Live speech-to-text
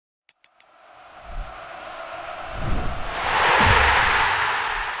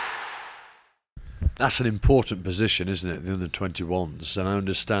That's an important position, isn't it, the under-21s? And I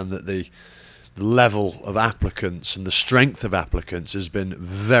understand that the level of applicants and the strength of applicants has been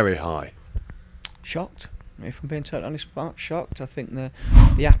very high. Shocked, if I'm being totally honest, Mark, shocked. I think the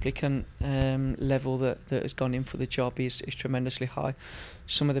applicant level that has gone in for the job is tremendously high.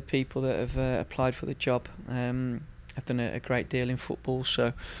 Some of the people that have applied for the job have done a great deal in football,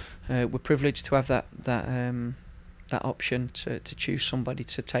 so we're privileged to have that option to choose somebody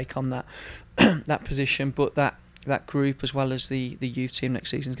to take on that that position. But that group, as well as the youth team next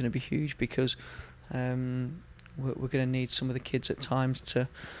season, is going to be huge, because we're going to need some of the kids at times to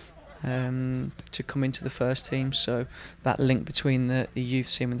come into the first team. So that link between the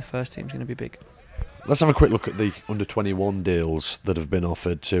youth team and the first team is going to be big. Let's have a quick look at the under-21 deals that have been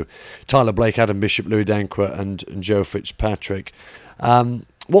offered to Tyler Blake, Adam Bishop, Louis Danquah and Joe Fitzpatrick.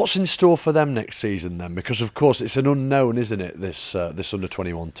 What's in store for them next season then? Because of course it's an unknown, isn't it, this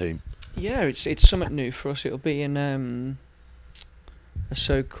under-21 team? Yeah, it's something new for us. It'll be in a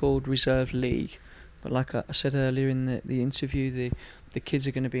so-called reserve league, but like I said earlier in the interview, the kids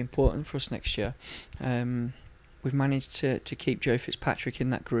are going to be important for us next year. We've managed to keep Joe Fitzpatrick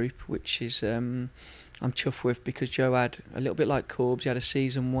in that group, which is I'm chuffed with, because Joe had, a little bit like Corbs, he had a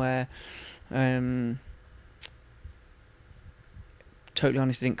season where, totally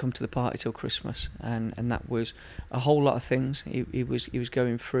honest, he didn't come to the party till Christmas, and that was a whole lot of things. He was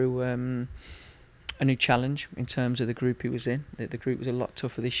going through a new challenge in terms of the group he was in. The group was a lot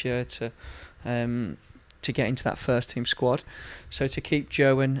tougher this year to get into that first team squad. So to keep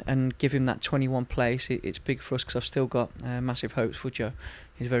Joe and give him that 21 place, it's big for us, because I've still got massive hopes for Joe.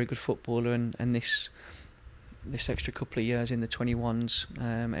 He's a very good footballer, and this extra couple of years in the 21s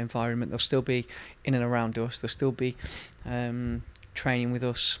environment, they'll still be in and around us. They'll still be training with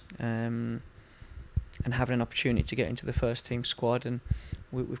us and having an opportunity to get into the first team squad. And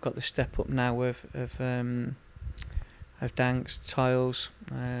we've got the step up now of Danks, Tiles.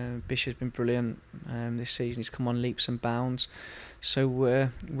 Bishop's been brilliant this season. He's come on leaps and bounds. So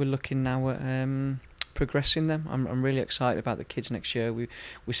we're looking now at progressing them. I'm really excited about the kids next year. We've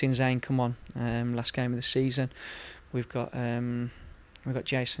seen Zane come on last game of the season. We've got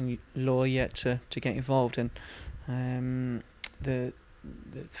Jason Law yet to get involved, and the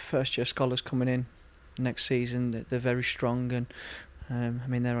first year scholars coming in next season. They're very strong, and I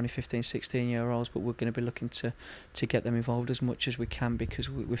mean, they're only 15, 16-year-olds, but we're going to be looking to get them involved as much as we can, because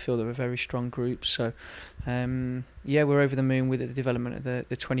we feel they're a very strong group. So, yeah, we're over the moon with the development of the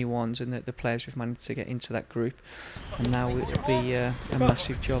 21s and the players we've managed to get into that group. And now it'll be a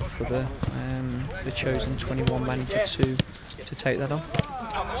massive job for the chosen 21 manager to take that on.